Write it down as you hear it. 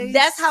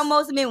That's how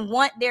most men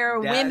want their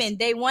women.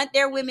 They want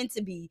their women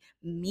to be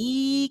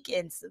meek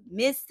and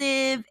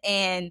submissive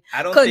and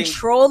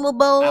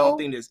controllable. I don't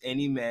think there's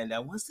any man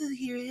that wants to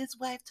hear his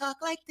wife talk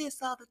like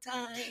this all the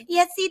time.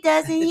 Yes, he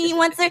does, and he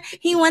wants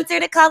her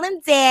to call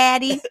him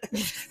daddy.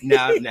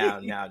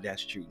 Now,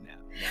 that's true.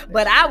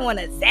 But I want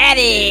a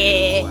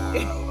zaddy.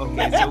 Wow.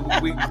 Okay, so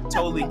we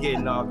totally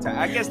getting off time.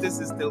 I guess this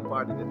is still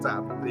part of the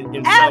topic.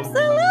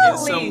 Absolutely. In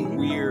some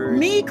weird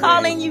me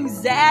calling you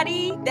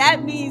zaddy,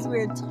 that means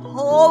we're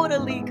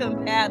totally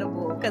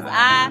compatible. Because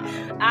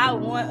I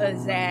want a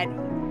zaddy.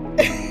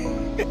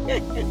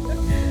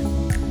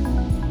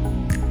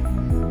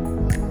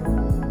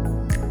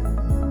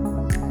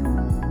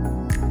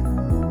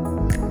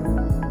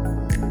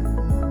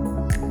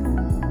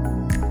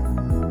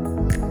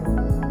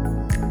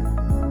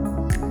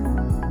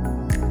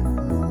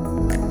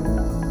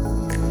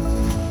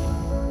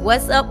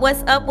 What's up?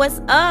 What's up?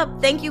 What's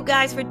up? Thank you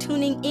guys for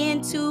tuning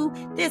in to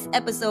this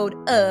episode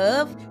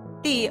of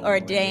the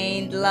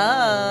Ordained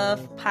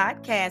Love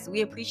podcast.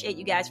 We appreciate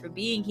you guys for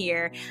being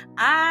here.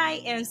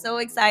 I am so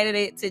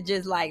excited to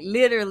just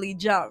literally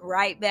jump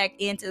right back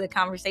into the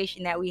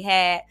conversation that we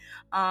had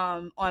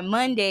on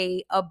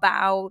Monday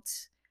about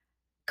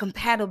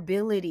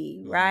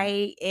compatibility,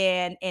 right?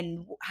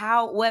 And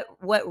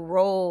what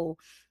role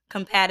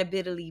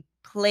compatibility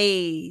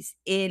plays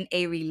in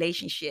a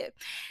relationship.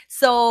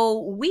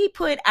 So we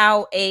put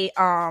out a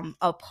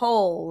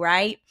poll,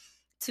 right,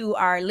 to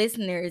our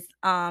listeners,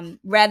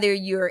 whether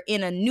you're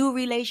in a new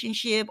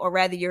relationship or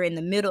whether you're in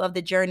the middle of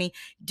the journey,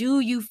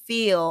 do you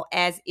feel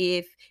as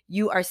if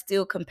you are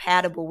still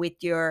compatible with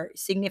your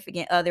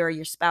significant other or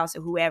your spouse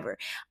or whoever?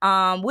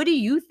 What do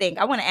you think?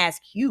 I want to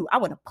ask you. I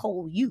want to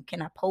poll you.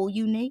 Can I poll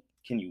you, Nate?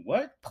 Can you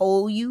what?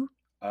 Poll you?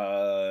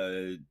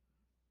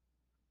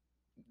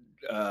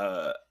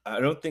 I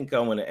don't think I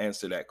want to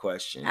answer that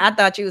question. I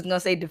thought you was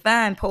gonna say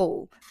define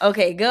poll.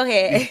 Okay, go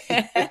ahead.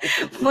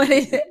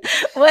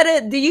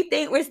 Do you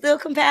think we're still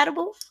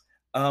compatible?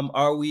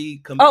 Are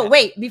we Oh,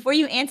 wait, before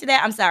you answer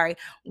that, I'm sorry.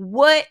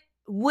 What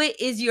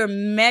is your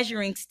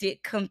measuring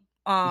stick? You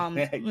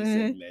said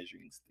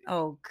measuring stick.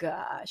 Oh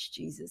gosh,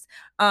 Jesus.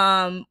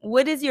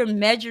 What is your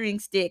measuring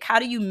stick? How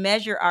do you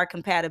measure our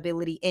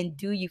compatibility, and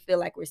do you feel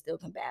like we're still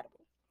compatible?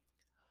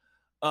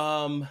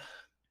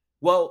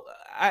 Well,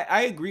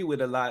 I agree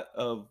with a lot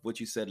of what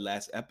you said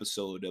last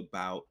episode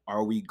about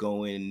are we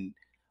going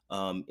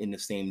in the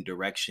same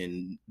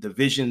direction? The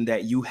vision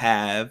that you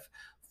have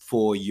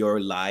for your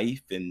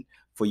life and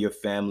for your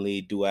family,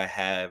 do I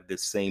have the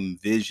same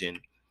vision?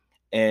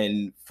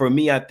 And for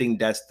me, I think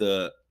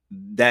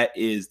that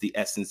is the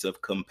essence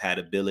of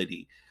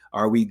compatibility.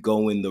 Are we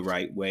going the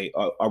right way?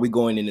 Are we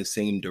going in the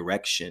same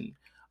direction?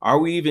 Are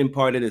we even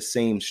part of the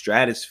same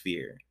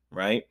stratosphere?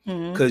 Right?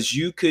 Because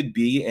you could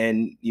be,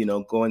 and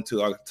going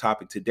to our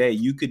topic today,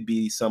 you could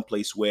be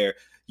someplace where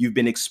you've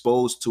been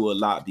exposed to a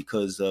lot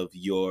because of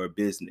your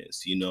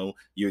business.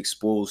 You're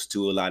exposed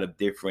to a lot of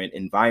different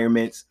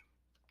environments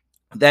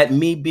that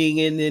me being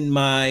in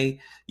my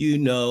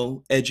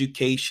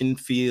education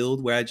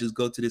field, where I just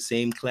go to the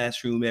same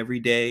classroom every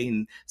day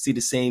and see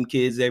the same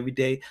kids every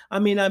day, I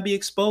may not be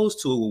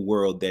exposed to a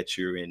world that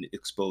you're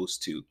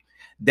exposed to.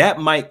 That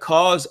might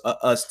cause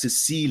us to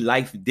see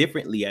life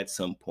differently at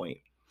some point.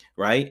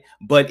 Right.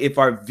 But if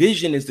our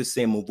vision is the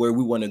same of where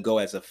we want to go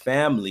as a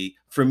family,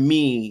 for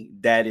me,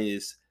 that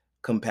is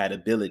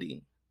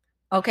compatibility.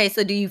 Okay.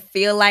 So do you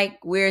feel like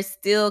we're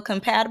still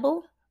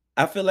compatible?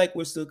 I feel like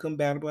we're still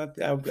compatible. I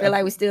feel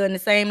like we're still in the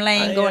same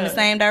lane, going the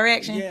same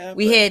direction. Yeah,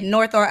 we head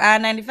north on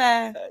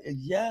I-95.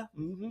 Yeah.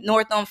 Mm-hmm.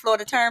 North on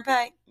Florida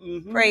Turnpike.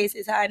 Mm-hmm. Praise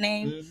his high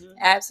name. Mm-hmm.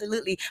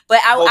 Absolutely. But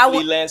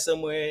hopefully land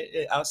somewhere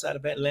outside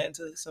of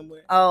Atlanta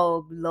somewhere.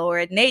 Oh,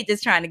 Lord. Nate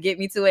just trying to get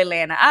me to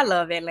Atlanta. I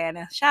love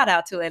Atlanta. Shout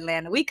out to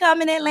Atlanta. We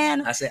come in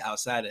Atlanta. I said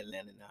outside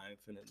Atlanta now. I ain't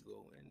finna go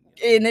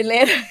in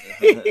Atlanta.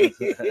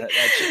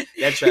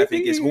 that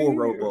traffic is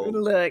horrible.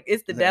 Look,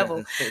 it's the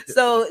devil.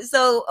 So,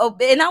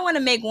 and I want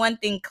to make one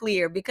thing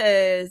clear,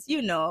 because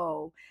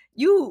the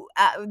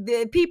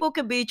people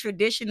could be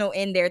traditional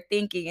in their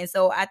thinking, and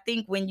so I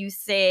think when you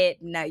said,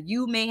 now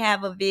you may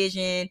have a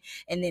vision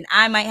and then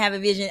I might have a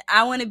vision,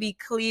 I want to be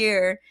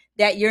clear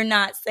that you're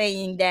not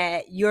saying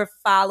that you're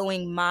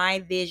following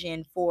my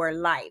vision for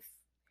life,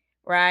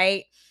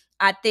 right?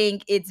 I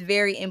think it's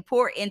very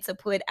important to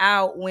put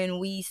out, when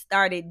we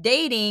started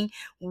dating,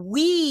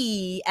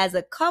 we as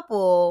a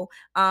couple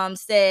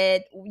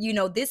said,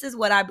 this is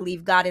what I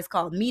believe God has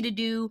called me to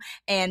do,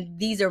 and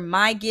these are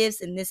my gifts,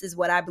 and this is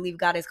what I believe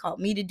God has called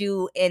me to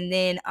do. And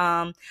then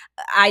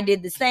I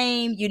did the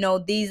same.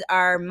 These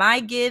are my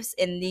gifts,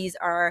 and these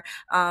are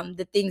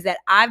the things that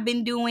I've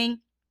been doing,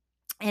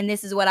 and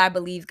this is what I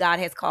believe God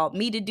has called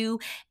me to do.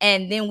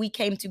 And then we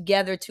came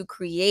together to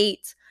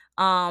create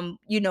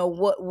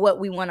what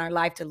we want our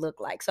life to look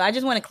like. So I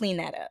just want to clean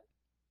that up.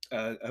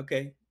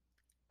 Okay.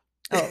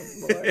 Oh,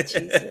 Lord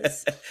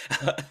Jesus.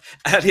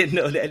 I didn't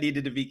know that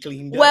needed to be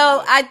cleaned up.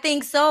 Well, I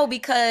think so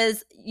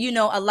because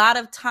a lot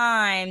of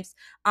times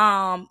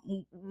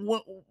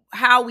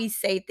how we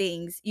say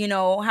things,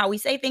 how we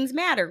say things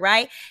matter,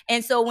 right?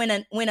 And so when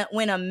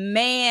a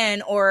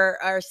man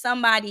or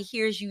somebody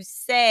hears you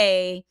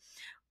say,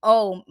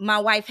 "Oh, my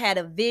wife had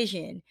a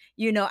vision."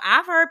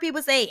 I've heard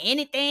people say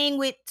anything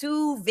with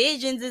two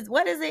visions is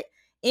what is it?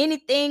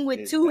 Anything with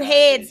It's two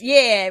heads. division.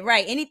 Yeah,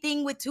 right.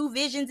 Anything with two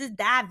visions is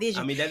I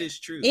division. mean, that is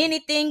true.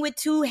 Anything with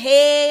two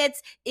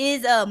heads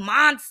is a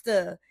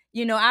monster.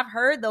 I've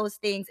heard those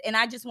things, and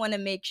I just want to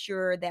make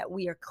sure that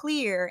we are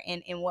clear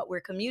in what we're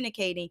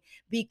communicating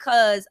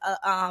because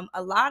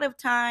a lot of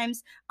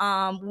times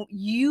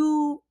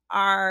you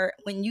are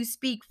when you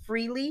speak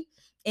freely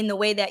in the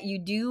way that you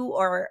do,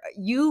 or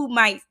you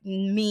might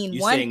mean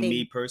You one saying me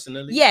thing.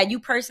 personally? Yeah, you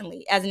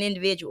personally as an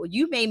individual,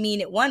 you may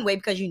mean it one way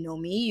because you know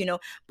me,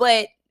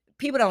 but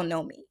people don't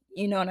know me.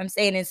 You know what I'm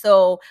saying? And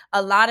so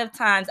a lot of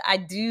times I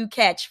do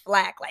catch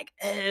flack like,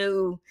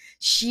 oh,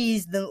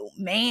 she's the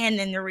man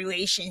in the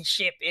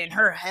relationship and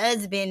her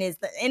husband is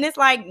and it's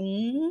like,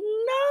 no,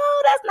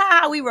 that's not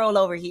how we roll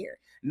over here.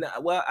 No,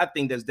 well, I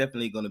think there's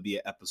definitely going to be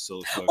an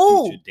episode for a future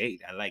Oh,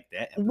 date. I like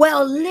that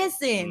well, episode name.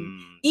 listen, Talk to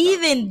me.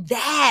 even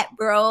that,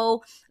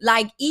 bro,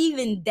 like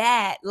even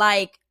that,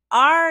 like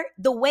our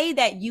the way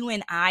that you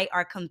and I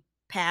are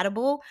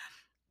compatible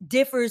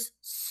differs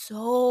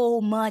so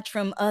much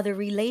from other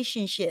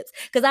relationships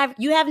because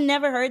you have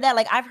never heard that.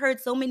 Like I've heard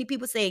so many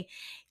people say,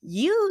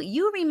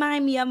 you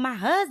remind me of my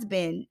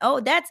husband. Oh,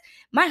 that's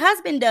my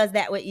husband does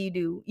that what you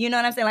do. You know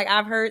what I'm saying? Like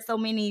I've heard so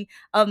many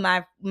of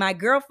my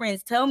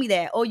girlfriends tell me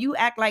that. Oh, you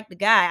act like the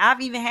guy.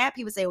 I've even had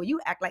people say, well, you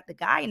act like the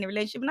guy in the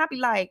relationship, and I'd be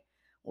like,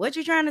 what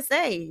you trying to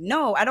say?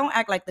 No, I don't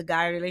act like the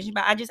guy in the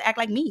relationship. I just act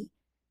like me.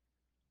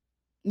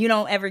 You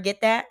don't ever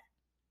get that?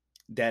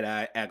 That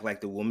I act like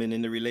the woman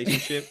in the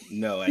relationship?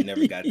 No, I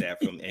never got that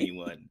from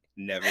anyone.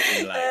 Never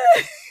in life.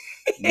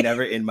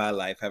 Never in my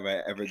life have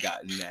I ever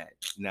gotten that.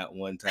 Not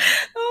one time.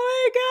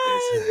 Oh my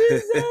gosh,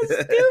 it's so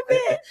It's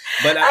stupid.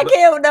 but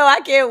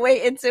I can't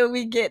wait until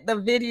we get the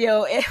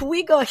video. And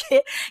we gonna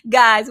get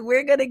guys,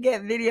 we're gonna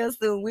get video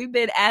soon. We've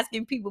been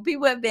asking people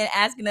have been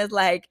asking us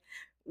like,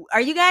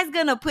 are you guys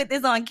gonna put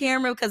this on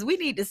camera? Because we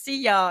need to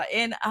see y'all.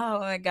 And oh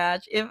my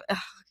gosh, if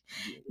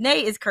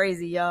Nate is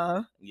crazy,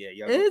 y'all. yeah, Is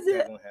y'all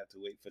it? gonna have to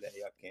wait for that.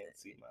 Y'all can't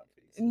see my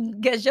face.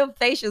 Because your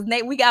facials,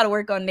 Nate, we got to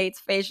work on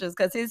Nate's facials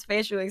because his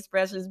facial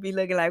expressions be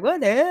looking like, what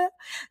the hell?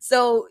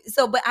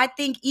 But I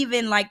think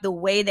even like the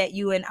way that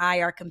you and I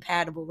are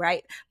compatible,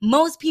 right?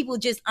 Most people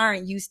just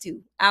aren't used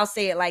to. I'll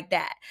say it like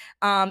that.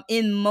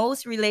 In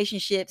most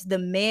relationships, the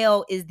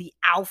male is the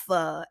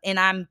alpha, and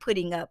I'm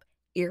putting up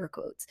air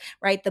quotes,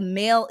 right? The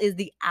male is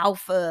the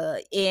alpha,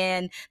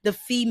 and the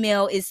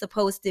female is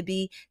supposed to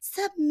be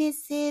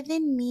submissive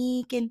and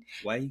meek and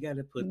Why you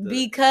gotta put the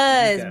you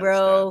because, gotta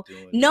bro, stop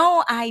doing that.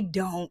 no, I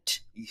don't.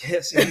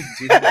 Yes, you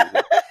do.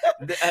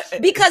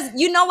 Because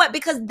you know what?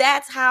 Because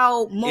that's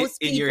how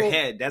most In your people.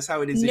 head. That's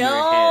how it is in your head.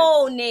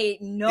 No,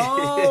 Nate,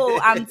 no.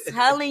 I'm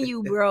telling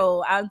you,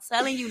 bro. I'm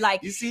telling you,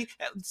 like You see,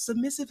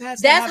 submissive has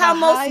to that's have how a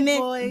most high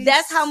men.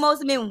 That's how voice.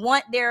 most men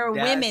want their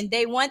That's women.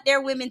 They want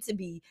their women to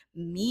be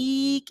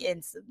meek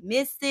and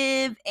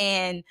submissive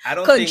and I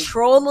don't think I don't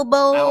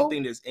controllable.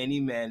 think there's any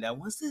man that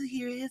wants to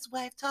hear his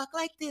wife talk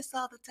like this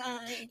all the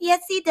time.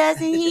 Yes, he does,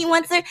 and he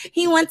wants her.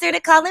 He wants her to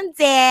call him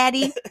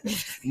daddy.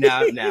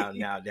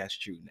 Now that's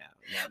true. Now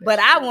But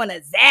that's I true. want a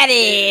Ew,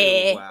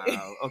 zaddy.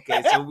 wow.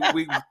 Okay, so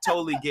we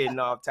totally getting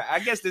off. I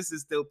guess this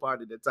is still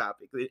part of the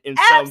topic in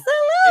some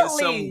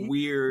Absolutely.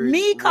 weird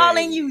Me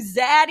calling way. you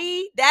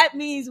zaddy, that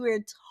means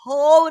we're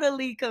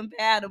totally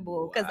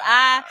compatible. Cause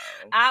I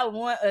Wow. I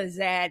want a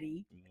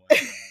zaddy. Wow.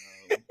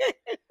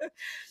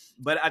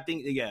 But I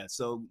think yeah.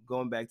 So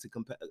going back to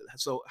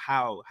so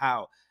how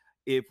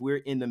if we're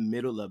in the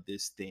middle of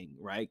this thing,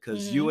 right?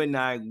 Because you Mhm. and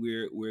I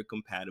we're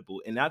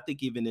compatible, and I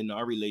think even in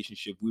our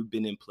relationship, we've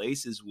been in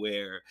places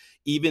where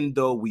even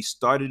though we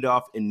started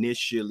off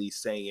initially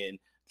saying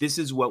this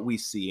is what we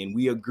see, and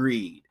we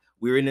agreed.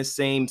 We're in the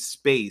same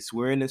space,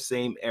 we're in the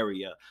same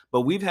area,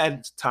 but we've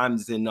had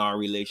times in our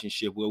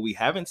relationship where we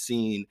haven't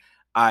seen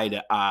eye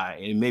to eye,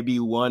 and maybe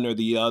one or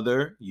the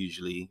other,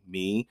 usually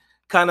me,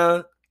 kind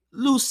of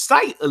lose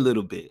sight a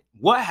little bit.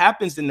 What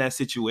happens in that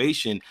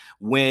situation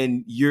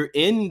when you're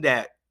in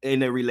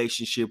a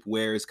relationship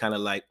where it's kind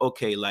of like,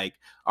 okay, like,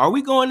 are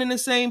we going in the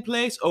same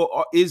place,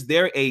 or is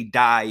there a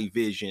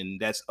division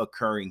that's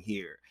occurring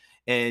here?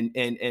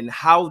 And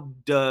how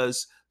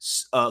does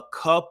a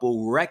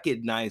couple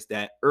recognize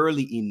that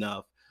early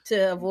enough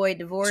To avoid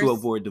to divorce.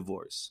 avoid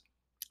divorce?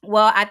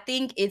 Well, I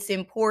think it's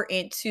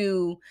important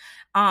to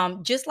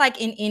just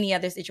like in any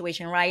other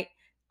situation, right?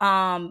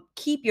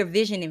 Keep your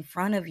vision in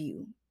front of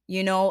you.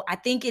 I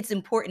think it's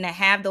important to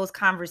have those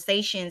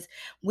conversations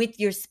with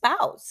your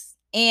spouse.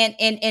 And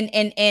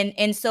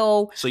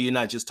so So you're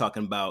not just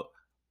talking about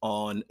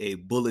on a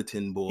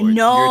bulletin board. You're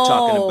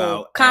talking no,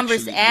 about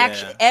actually,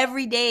 action yeah.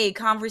 every day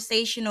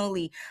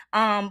conversationally.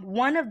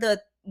 One of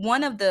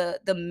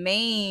the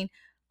main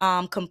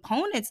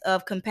components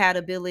of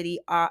compatibility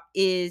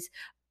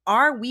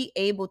are we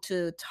able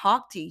to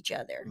talk to each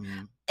other?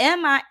 Mm-hmm.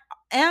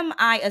 Am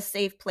I a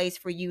safe place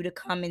for you to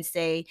come and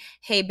say,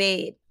 hey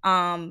babe,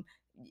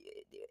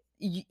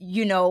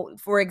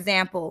 for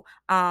example,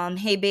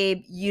 hey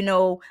babe,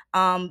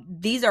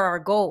 these are our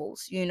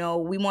goals,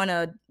 we want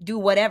to do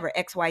whatever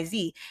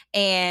XYZ,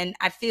 and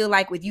I feel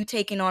like with you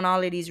taking on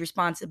all of these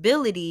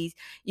responsibilities,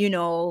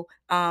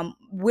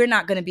 we're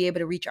not going to be able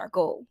to reach our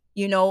goal.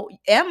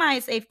 Am I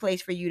a safe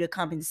place for you to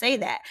come and say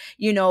that?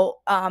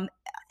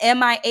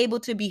 Am I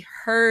able to be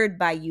heard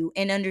by you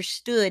and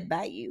understood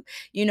by you?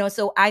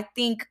 So I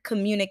think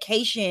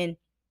communication,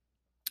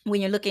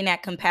 when you're looking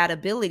at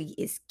compatibility,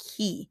 is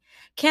key.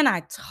 Can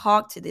I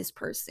talk to this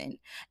person?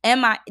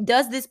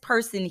 Does this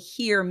person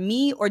hear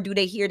me, or do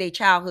they hear their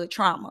childhood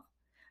trauma?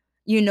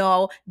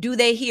 Do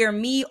they hear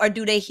me, or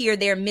do they hear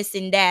they're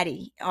missing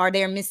daddy, or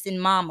they're missing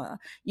mama?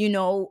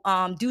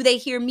 Do they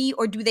hear me,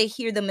 or do they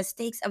hear the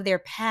mistakes of their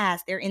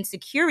past, their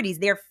insecurities,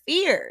 their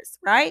fears,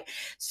 right?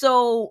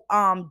 So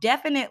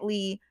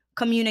definitely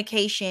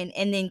communication,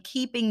 and then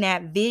keeping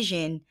that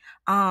vision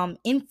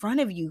in front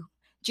of you,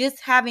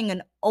 just having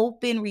an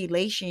open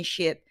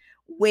relationship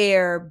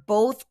where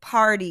both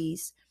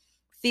parties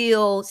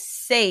feel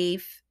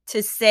safe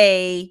to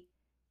say,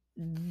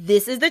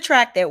 this is the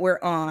track that we're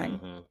on,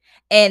 Mm-hmm.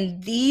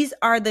 and these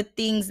are the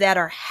things that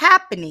are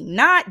happening.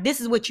 Not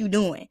this is what you're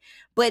doing,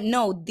 but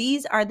no,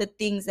 these are the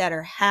things that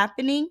are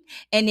happening.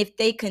 And if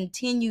they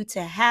continue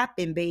to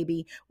happen,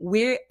 baby,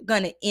 we're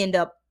going to end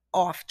up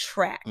off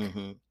track.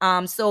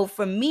 Mm-hmm. So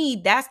for me,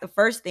 that's the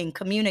first thing: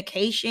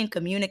 communication,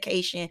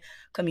 communication,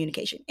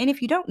 communication. And if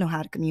you don't know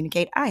how to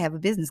communicate, I have a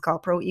business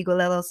called Pro Eagle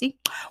LLC.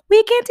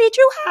 We can teach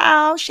you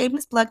how.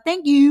 Shameless plug.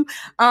 Thank you.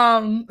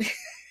 Um,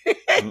 look,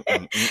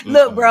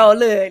 Mm-mm-mm-mm-mm. bro,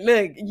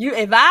 look. You,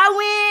 if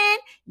I win,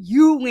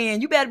 you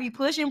win. You better be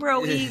pushing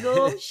Pro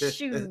Eagle.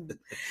 Shoot.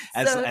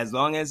 So As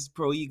long as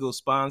Pro Eagle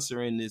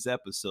sponsoring this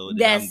episode,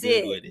 then I'm that's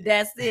good it. with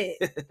That's it.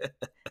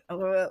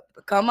 it.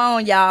 Come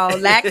on, y'all.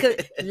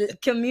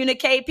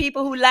 Communicate.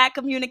 People who lack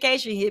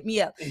communication, hit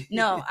me up.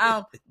 No,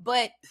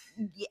 but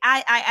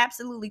I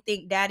absolutely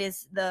think that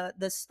is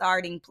the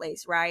starting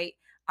place, right?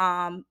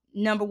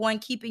 Number one,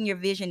 keeping your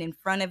vision in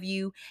front of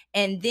you,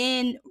 and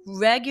then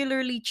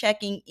regularly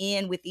checking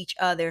in with each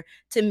other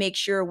to make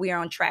sure we're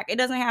on track. It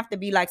doesn't have to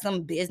be like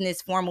some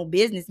formal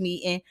business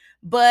meeting,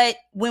 but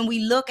when we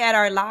look at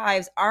our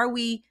lives, are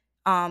we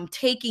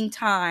taking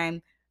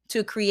time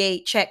to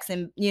create checks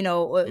and,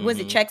 was it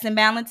Mm-hmm. checks and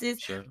balances?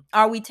 Sure.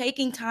 Are we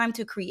taking time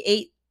to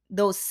create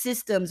those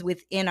systems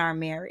within our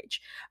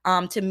marriage,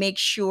 to make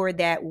sure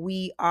that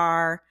we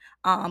are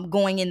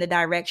going in the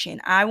direction?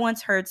 I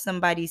once heard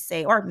somebody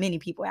say, or many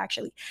people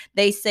actually,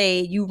 they say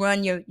you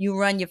run your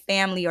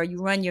family, or you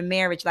run your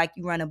marriage like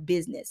you run a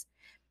business.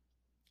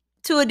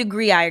 To a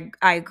degree, I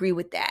agree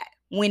with that.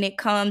 When it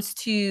comes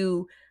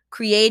to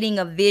creating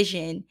a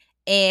vision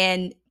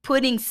and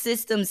putting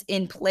systems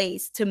in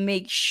place to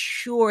make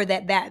sure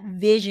that that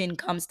vision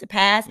comes to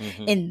pass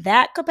Mm-hmm. in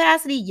that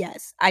capacity,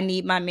 yes, I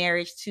need my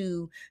marriage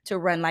to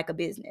run like a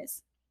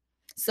business.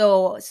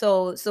 So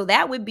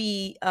that would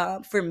be,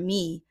 for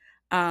me,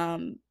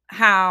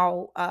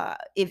 how,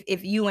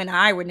 if you and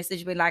I were in a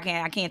situation, like,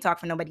 I can't talk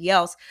for nobody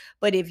else,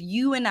 but if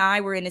you and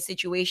I were in a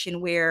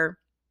situation where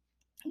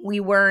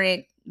we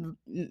weren't,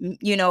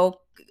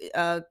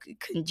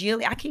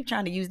 congealing. I keep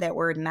trying to use that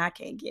word and I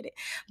can't get it.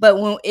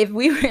 But if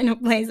we were in a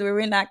place where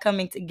we're not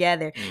coming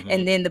together, Mm-hmm.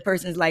 and then the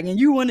person's like, and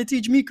you want to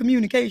teach me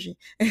communication?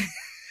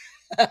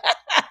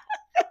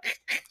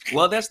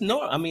 Well, that's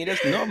normal. I mean,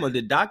 that's normal.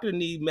 The doctor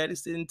need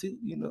medicine too.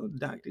 The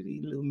doctor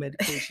need a little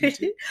medication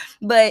too.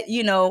 But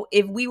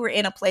if we were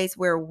in a place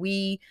where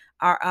we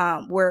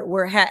are,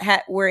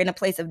 we're in a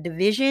place of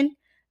division,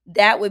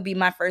 that would be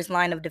my first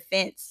line of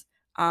defense.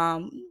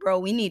 Bro,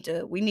 we need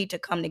to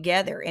come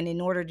together, and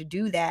in order to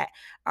do that,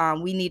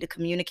 we need to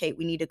communicate.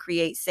 We need to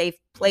create safe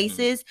Mm-hmm.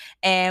 places,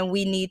 and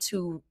we need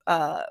to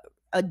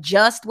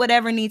adjust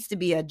whatever needs to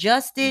be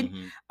adjusted,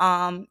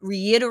 Mm-hmm.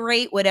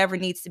 reiterate whatever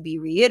needs to be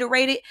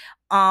reiterated,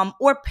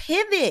 or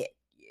pivot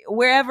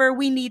wherever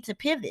we need to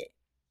pivot.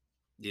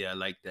 Yeah, I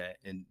like that.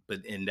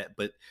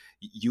 But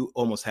you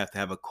almost have to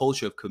have a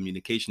culture of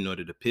communication in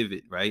order to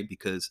pivot, right?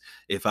 Because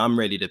if I'm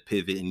ready to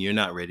pivot and you're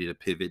not ready to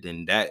pivot,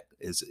 then that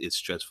is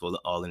stressful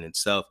all in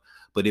itself.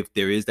 But if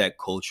there is that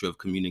culture of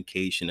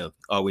communication, of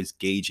always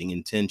gauging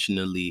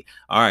intentionally,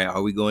 all right,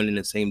 are we going in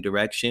the same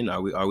direction?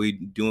 Are we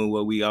doing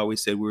what we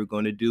always said we were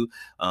going to do?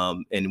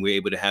 And we're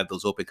able to have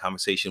those open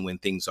conversations when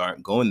things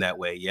aren't going that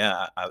way.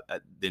 Yeah,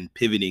 then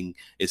pivoting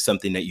is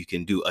something that you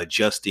can do,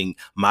 adjusting,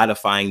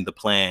 modifying the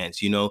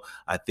plans.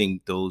 I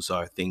think those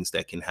are things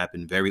that can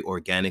happen very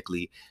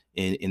organically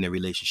in a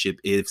relationship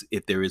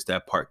if there is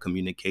that part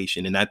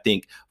communication. And I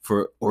think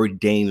for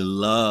ordained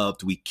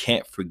loved, we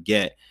can't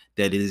forget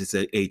that it is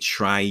a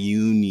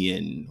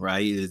triunion,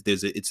 right?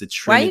 It's a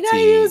Why you gotta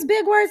use trinity.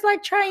 big words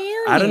like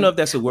I don't know triunion? if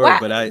that's a word, Why?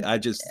 but I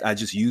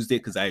just used it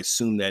because I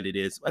assume that it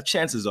is. But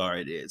chances are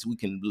it is. We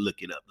can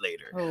look it up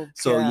later. Oh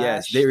So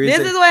yes, gosh. there is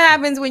This a is what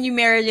happens when you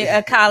marry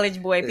a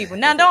college boy, people.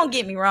 Now don't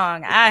get me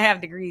wrong. I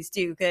have degrees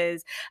too,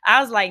 because I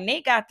was like,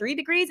 Nate got 3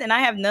 degrees and I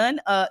have none.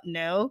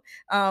 No.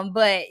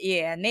 But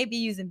yeah, Nate be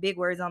using big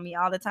words on me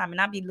all the time. And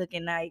I be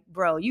looking like,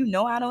 bro, you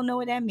know I don't know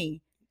what that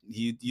means.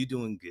 you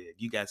doing good.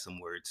 You got some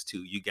words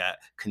too. You got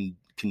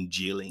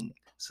congealing.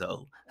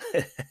 So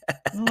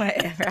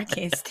Whatever. I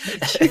can't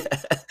stand you.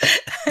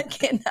 I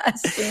cannot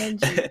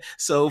stand you.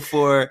 so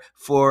for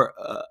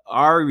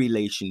our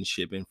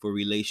relationship and for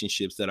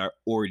relationships that are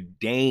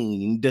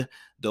ordained,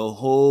 the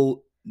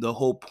whole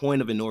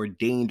point of an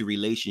ordained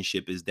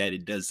relationship is that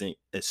it doesn't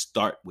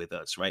start with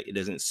us, right? It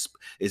doesn't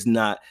it's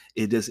not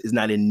is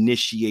not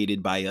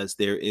initiated by us.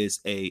 There is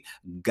a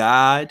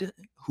God A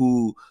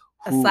who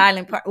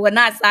silent part. Well,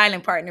 not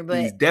silent partner,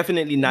 he's but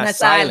definitely not not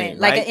silent, silent,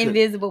 like an right?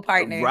 invisible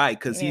partner. Right,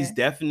 because he's Yeah.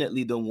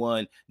 definitely the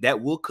one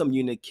that will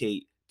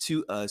communicate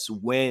to us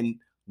when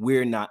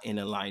we're not in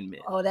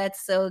alignment, Oh,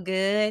 that's so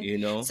good. you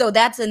know? So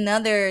that's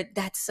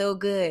so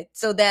good.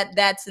 So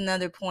that's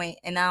another point.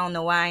 And I don't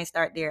know why I ain't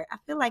start there. I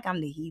feel like I'm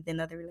the heathen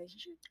of the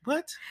relationship.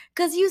 What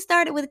Because you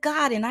started with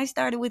God and I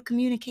started with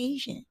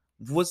communication.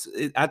 was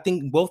it? I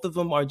think both of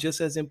them are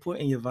just as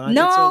important, Yvonne.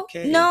 It's No,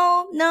 okay.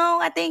 no, no.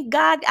 I think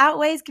God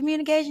outweighs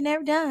communication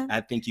every time.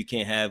 I think you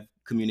can't have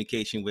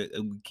communication with,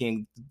 we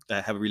can't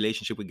have a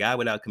relationship with God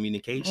without Well,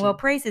 communication.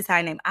 praise his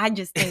high name. I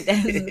just think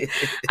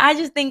that's I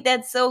just think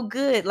that's so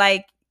good.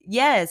 Like,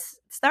 yes,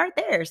 start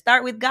there.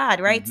 Start with God,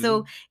 right?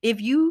 So Hmm.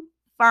 if you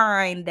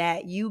find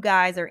that you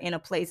guys are in a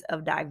place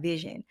of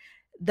division,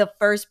 the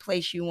first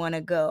place you want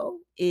to go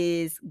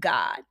is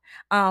God.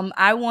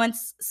 I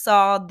once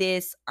saw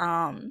this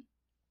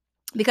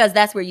because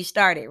that's where you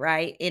started,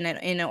 right? In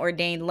an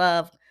ordained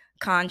love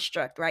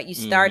construct, right? You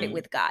started Hmm.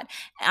 with God.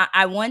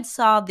 I once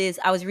saw this.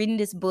 I was reading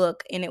this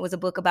book, and it was a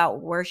book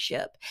about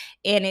worship,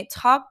 and it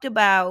talked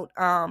about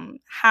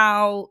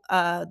how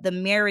the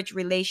marriage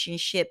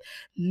relationship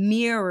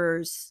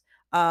mirrors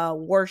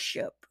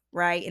worship,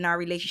 right, in our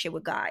relationship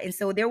with God. And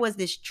so there was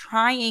this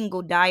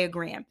triangle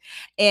diagram,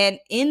 and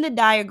in the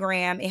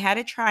diagram it had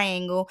a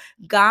triangle,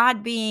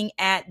 God being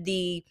at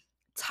the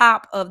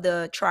top of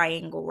the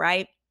triangle,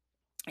 right,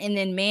 and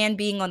then man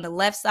being on the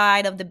left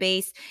side of the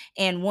base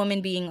and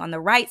woman being on the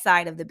right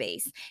side of the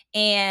base.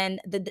 And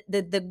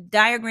the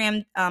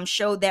diagram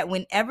showed that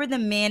whenever the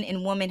man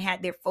and woman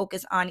had their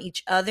focus on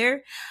each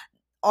other,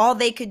 all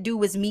they could do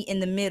was meet in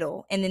the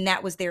middle, and then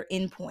that was their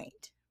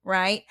endpoint,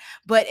 right?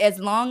 But as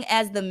long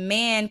as the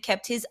man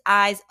kept his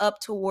eyes up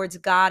towards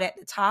God at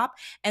the top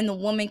and the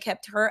woman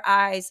kept her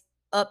eyes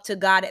up to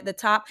God at the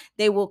top,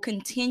 they will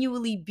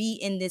continually be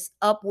in this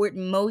upward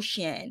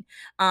motion,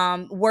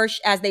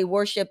 worship, as they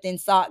worshiped and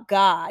sought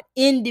God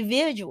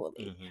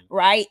individually, Hmm.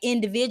 right,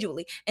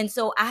 individually. And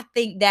so I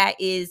think that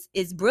is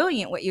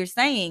brilliant what you're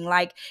saying.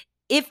 Like,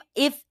 if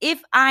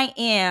I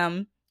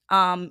am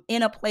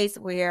in a place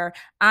where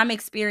I'm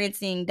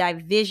experiencing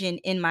division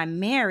in my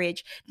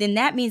marriage, then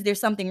that means there's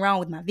something wrong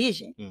with my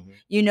vision. Hmm.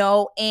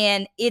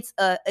 And it's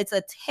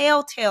a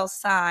telltale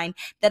sign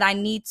that I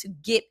need to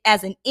get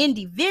as an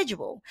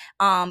individual.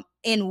 And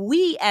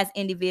we as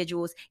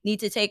individuals need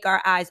to take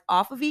our eyes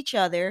off of each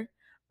other,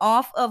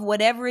 off of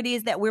whatever it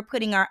is that we're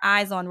putting our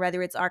eyes on,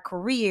 whether it's our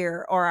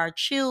career or our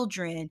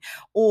children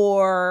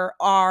or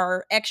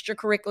our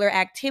extracurricular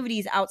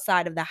activities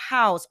outside of the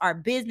house, our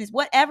business,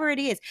 whatever it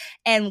is.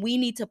 And we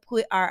need to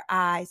put our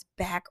eyes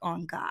back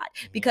on God,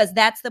 Hmm. because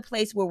that's the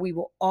place where we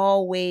will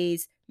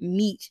always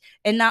meet.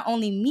 And not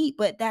only meet,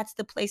 but that's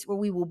the place where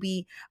we will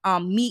be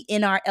meet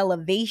in our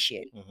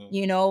elevation, Hmm.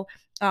 you know,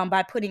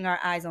 by putting our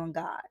eyes on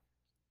God.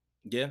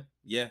 Yeah,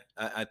 yeah.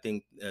 I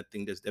think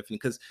that's definitely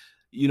because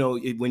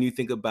when you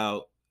think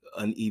about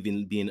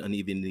being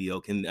unevenly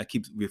yoked, and I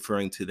keep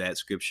referring to that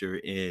scripture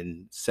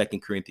in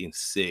Second Corinthians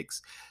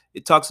 6.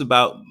 It talks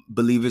about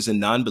believers and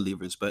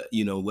non-believers, but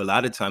a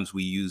lot of times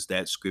we use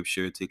that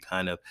scripture to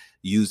kind of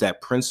use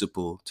that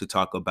principle to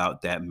talk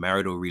about that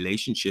marital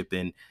relationship,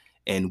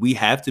 and we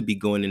have to be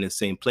going in the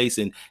same place.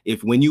 And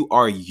if when you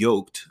are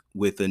yoked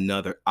with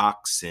another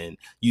oxen,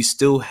 you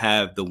still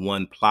have the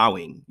one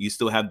plowing, you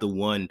still have the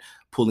one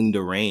pulling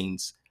the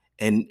reins,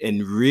 and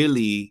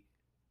really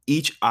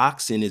each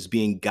oxen is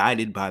being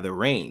guided by the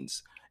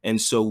reins.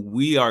 And so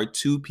we are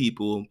two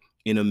people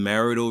in a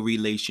marital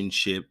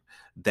relationship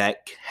that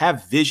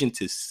have vision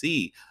to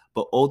see,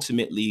 but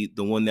ultimately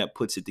the one that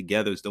puts it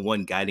together is the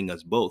one guiding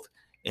us both,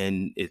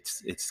 and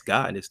it's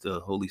God, it's the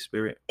Holy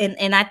Spirit.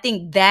 And I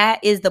think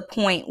that is the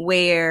point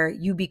where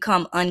you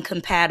become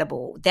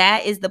uncompatible.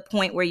 That is the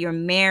point where your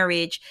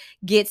marriage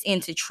gets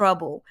into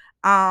trouble.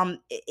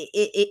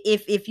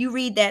 If you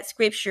read that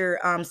scripture,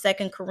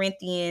 2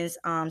 Corinthians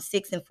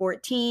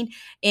 6:14,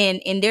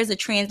 and there's a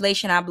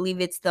translation, I believe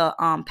it's the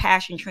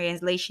Passion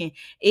Translation.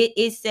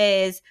 It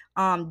says,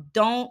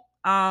 don't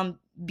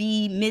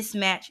be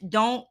mismatched,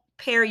 don't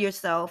pair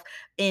yourself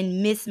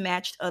in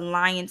mismatched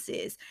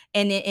alliances.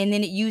 And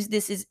then it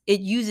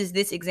uses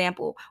this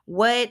example.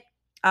 What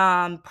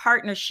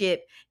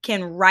partnership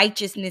can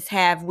righteousness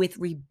have with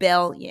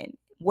rebellion?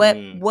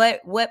 Mm.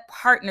 What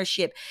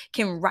partnership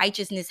can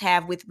righteousness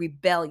have with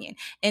rebellion?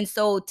 And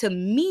so to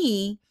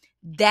me,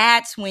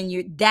 that's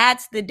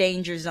the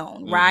danger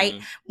zone, right?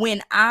 Mm-hmm.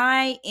 When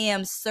I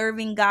am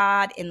serving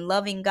God and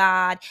loving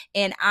God,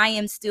 and I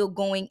am still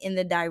going in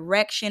the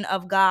direction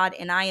of God,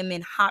 and I am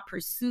in hot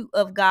pursuit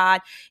of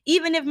God,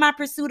 even if my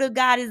pursuit of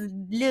God is a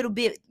little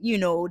bit,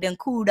 then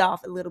cooled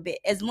off a little bit,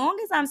 as long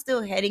as I'm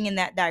still heading in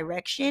that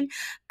direction,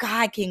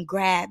 God can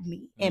grab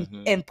me and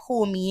Mm-hmm. and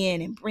pull me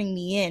in and bring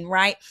me in,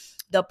 right?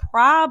 The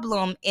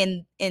problem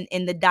in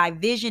the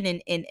division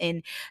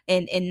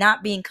and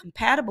not being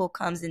compatible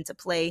comes into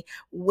play,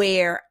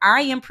 where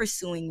I am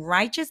pursuing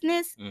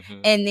righteousness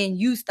Mm-hmm. and then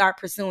you start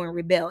pursuing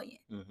rebellion,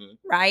 Mm-hmm.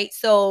 right?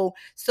 So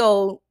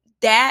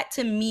that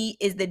to me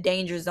is the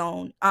danger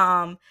zone.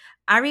 I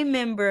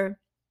remember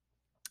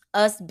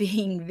us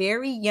being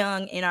very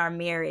young in our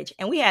marriage,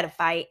 and we had a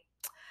fight,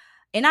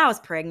 and I was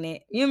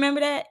pregnant. You remember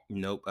that?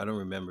 Nope, I don't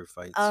remember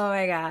fights. Oh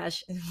my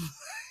gosh.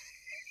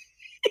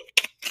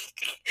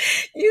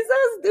 You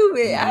so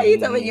stupid. How you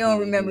talking about you don't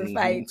remember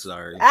fights?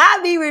 Sorry. I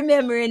be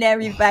remembering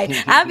every fight.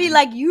 I be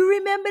like, you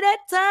remember that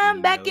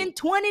time back Nope. in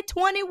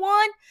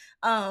 2021?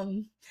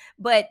 Um,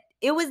 but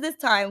it was this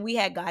time we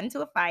had gotten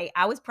into a fight.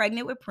 I was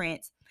pregnant with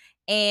Prince,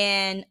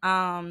 and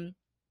I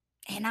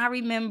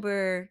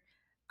remember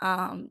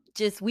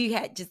just we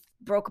had just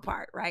broke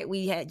apart, right?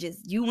 We had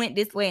just, you went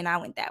this way and I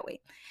went that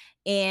way.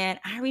 And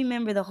I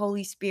remember the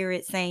Holy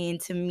Spirit saying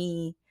to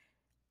me,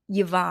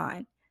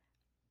 Yvonne,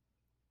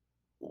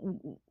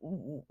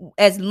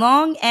 as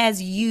long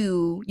as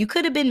you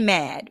could have been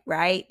mad,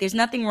 right? There's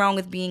nothing wrong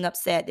with being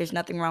upset. There's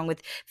nothing wrong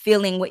with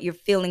feeling what you're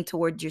feeling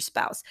towards your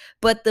spouse.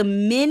 But the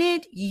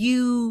minute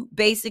you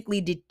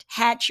basically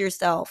detach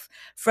yourself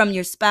from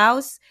your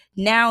spouse,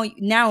 now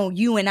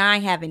you and I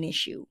have an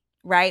issue,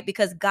 right?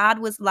 Because God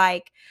was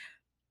like,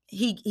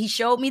 he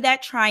showed me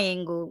that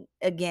triangle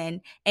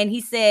again, and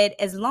he said,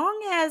 as long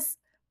as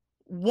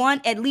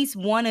at least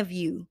one of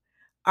you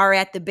are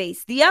at the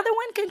base, the other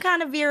one can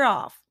kind of veer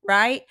off,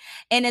 right?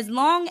 And as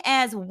long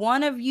as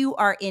one of you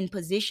are in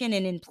position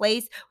and in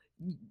place,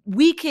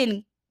 we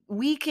can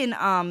we can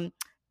um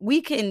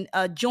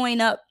join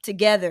up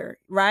together,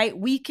 right?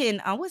 We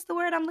can what's the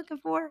word I'm looking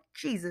for?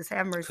 Jesus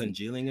have mercy.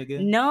 Congealing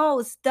again?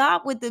 No,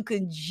 stop with the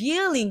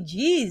congealing,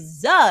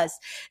 Jesus.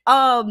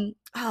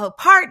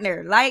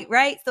 Partner, like,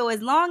 right? So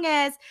as long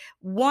as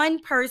one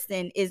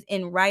person is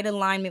in right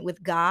alignment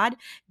with God,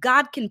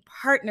 God can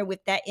partner with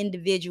that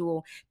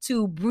individual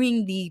to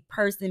bring the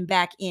person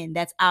back in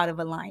that's out of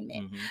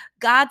alignment. Mm-hmm.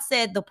 God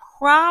said the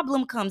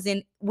problem comes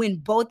in when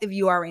both of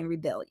you are in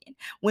rebellion,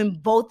 when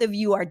both of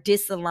you are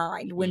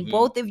disaligned, when Mm-hmm.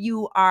 both of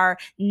you are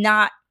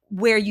not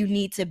where you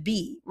need to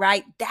be,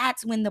 right?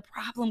 That's when the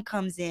problem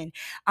comes in.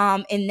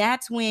 And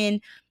that's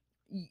when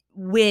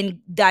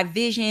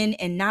division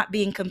and not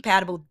being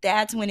compatible,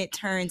 that's when it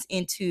turns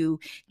into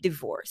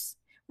divorce,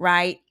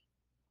 right?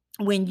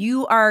 When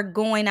you are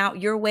going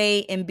out your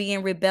way and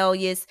being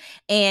rebellious,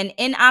 and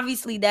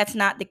obviously that's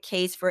not the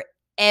case for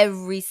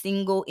every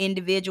single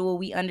individual,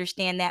 we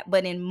understand that,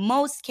 but in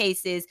most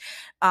cases,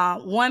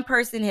 one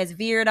person has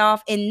veered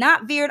off, and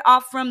not veered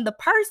off from the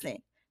person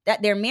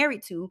that they're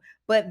married to,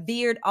 but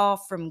veered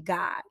off from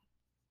God.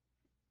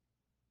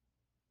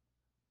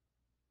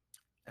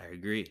 I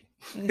agree.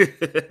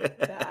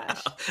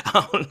 Gosh.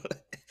 I don't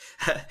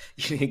know.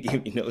 You didn't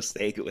give me no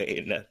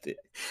segue or nothing.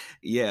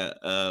 Yeah,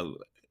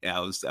 I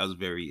was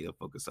very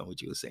focused on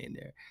what you were saying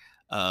there.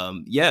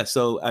 Yeah,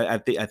 so I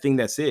think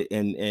that's it,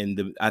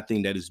 and I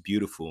think that is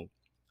beautiful.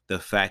 The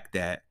fact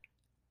that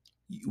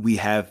we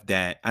have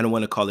that, I don't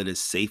want to call it a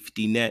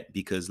safety net,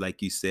 because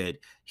like you said,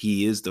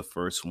 he is the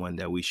first one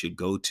that we should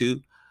go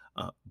to.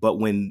 But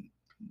when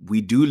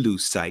we do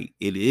lose sight,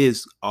 it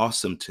is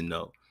awesome to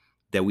know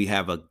that we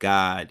have a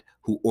God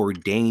who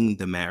ordained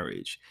the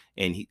marriage.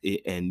 And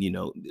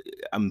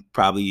I'm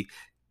probably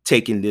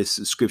taking this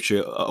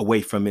scripture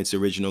away from its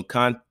original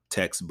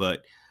context,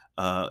 but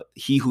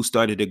he who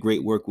started a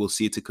great work will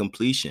see it to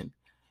completion.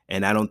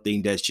 And I don't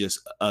think that's just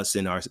us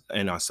in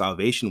our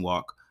salvation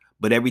walk,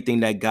 but everything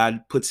that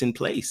God puts in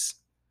place.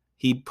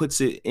 He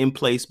puts it in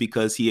place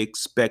because he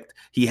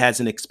has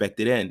an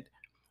expected end.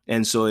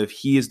 And so if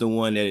he is the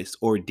one that is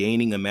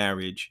ordaining a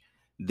marriage,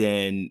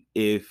 then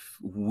if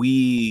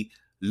we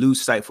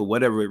lose sight for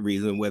whatever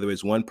reason, whether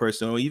it's one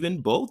person or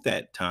even both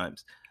at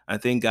times, I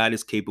think God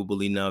is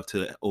capable enough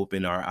to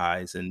open our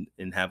eyes and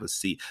have us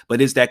see. But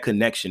it's that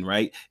connection,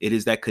 right? It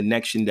is that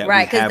connection that we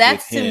Right, because have with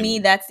that's, to me,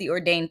 him. that's the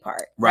ordained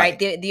part,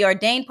 right? Right. The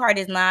ordained part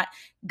is not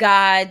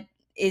God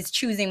is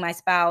choosing my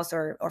spouse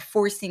or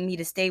forcing me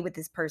to stay with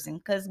this person,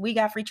 because we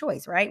got free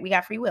choice, right? We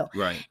got free will.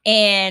 Right.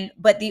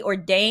 But the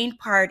ordained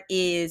part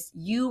is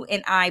you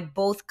and I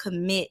both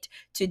commit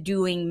to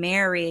doing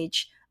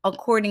marriage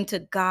according to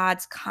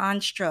God's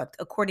construct,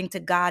 according to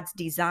God's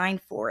design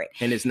for it.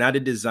 And it's not a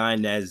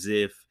design as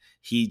if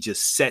he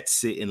just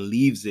sets it and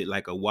leaves it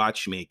like a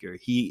watchmaker.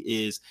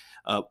 He is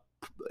uh,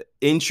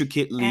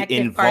 intricately Active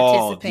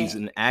involved. He's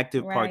participant. an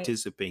active Right.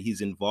 participant.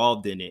 He's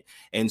involved in it.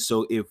 And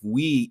so if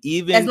we As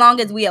even, long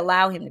as we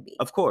allow him to be.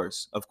 of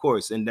course,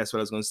 and that's what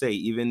I was going to say.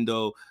 Even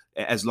though,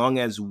 as long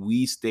as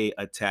we stay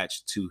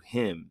attached to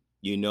him,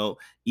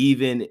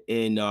 even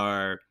in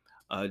our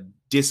uh,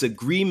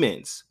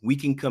 disagreements, we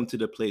can come to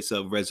the place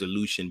of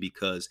resolution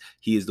because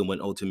he is the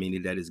one ultimately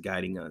that is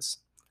guiding us.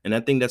 And I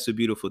think that's a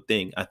beautiful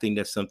thing. I think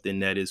that's something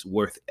that is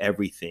worth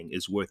everything.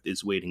 Is worth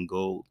its weight in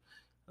gold.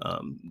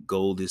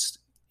 Gold is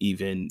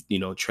even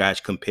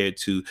trash compared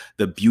to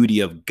the beauty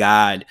of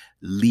God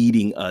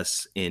leading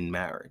us in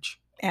marriage.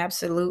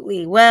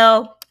 Absolutely.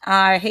 Well,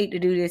 I hate to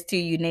do this to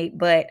you, Nate,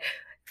 but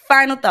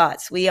final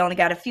thoughts. We only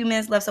got a few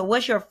minutes left. So,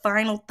 what's your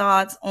final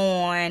thoughts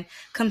on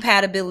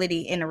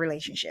compatibility in a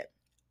relationship?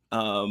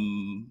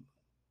 Um,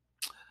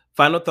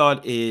 Final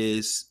thought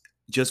is,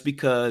 just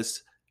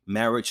because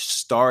marriage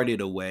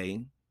started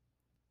away,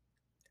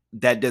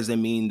 that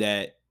doesn't mean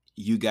that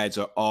you guys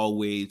are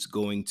always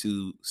going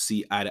to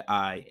see eye to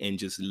eye and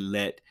just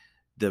let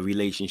the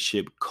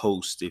relationship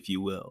coast, if you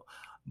will.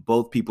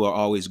 Both people are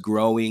always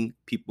growing.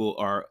 People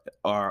are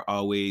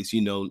always,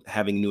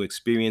 having new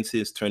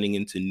experiences, turning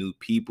into new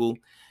people.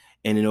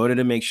 And in order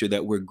to make sure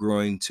that we're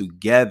growing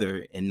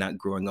together and not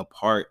growing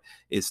apart,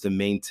 is to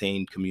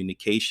maintain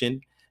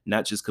communication,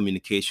 not just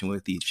communication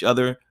with each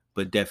other,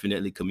 but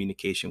definitely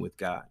communication with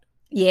God.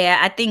 Yeah,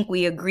 I think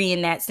we agree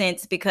in that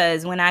sense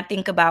because when I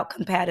think about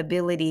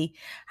compatibility,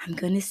 I'm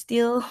gonna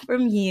steal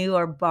from you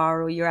or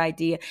borrow your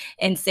idea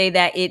and say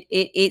that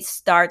it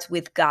starts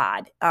with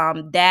God.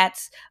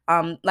 That's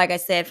like I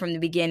said from the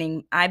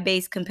beginning, I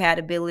base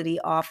compatibility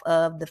off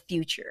of the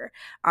future.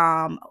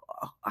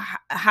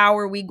 How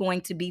are we going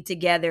to be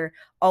together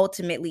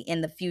ultimately in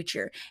the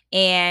future?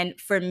 And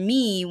for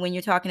me, when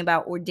you're talking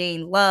about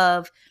ordained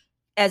love,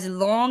 as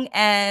long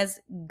as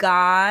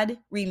God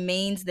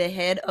remains the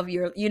head of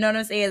your, you know what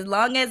I'm saying? As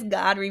long as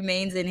God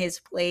remains in his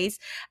place,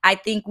 I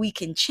think we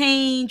can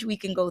change. We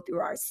can go through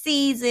our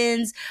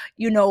seasons,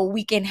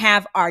 we can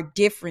have our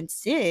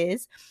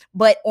differences,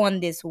 but on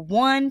this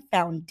one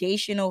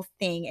foundational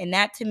thing, and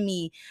that to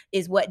me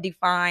is what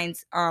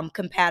defines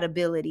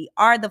compatibility.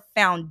 Are the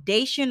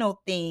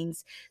foundational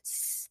things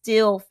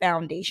still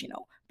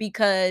foundational?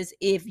 Because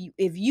if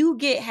you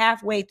get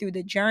halfway through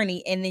the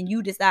journey and then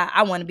you decide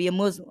I want to be a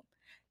Muslim,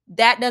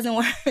 that doesn't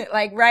work.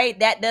 Like, right,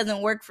 that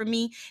doesn't work for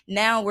me.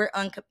 Now we're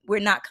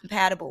not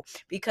compatible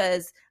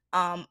because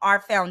our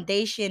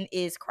foundation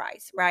is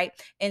Christ, right?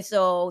 And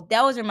so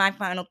those are my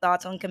final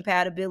thoughts on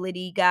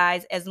compatibility,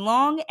 guys. As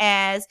long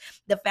as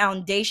the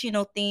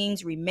foundational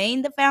things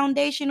remain the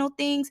foundational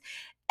things,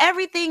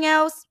 everything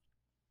else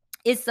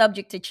is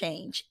subject to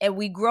change, and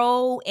we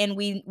grow and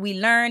we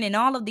learn and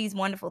all of these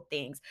wonderful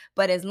things.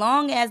 But as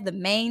long as the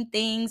main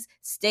things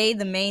stay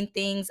the main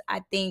things, I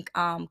think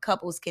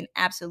couples can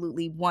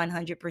absolutely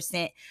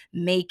 100%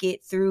 make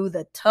it through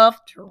the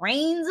tough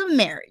terrains of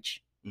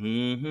marriage.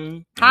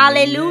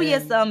 Hallelujah,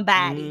 Amen.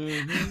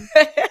 somebody.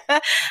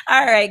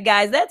 All right,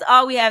 guys, that's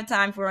all we have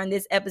time for on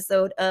this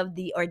episode of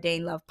the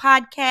Ordained Love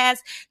podcast.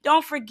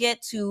 Don't forget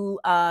to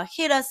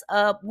hit us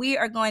up. We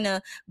are going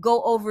to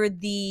go over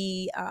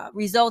the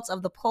results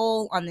of the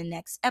poll on the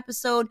next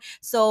episode.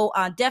 So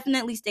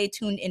definitely stay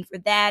tuned in for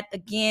that.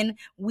 Again,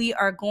 we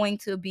are going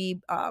to be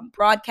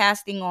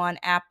broadcasting on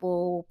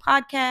Apple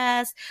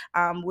Podcasts.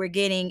 We're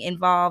getting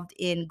involved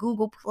in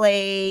Google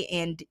Play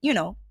and,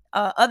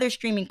 other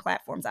streaming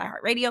platforms,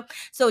 iHeartRadio.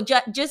 So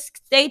just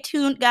stay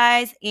tuned,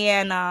 guys,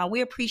 and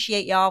we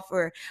appreciate y'all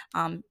for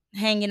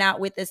hanging out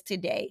with us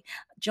today.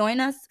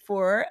 Join us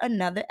for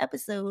another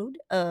episode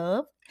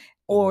of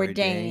Ordained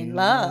Ordained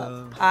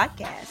Love love.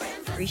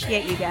 podcast.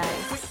 Appreciate you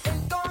guys.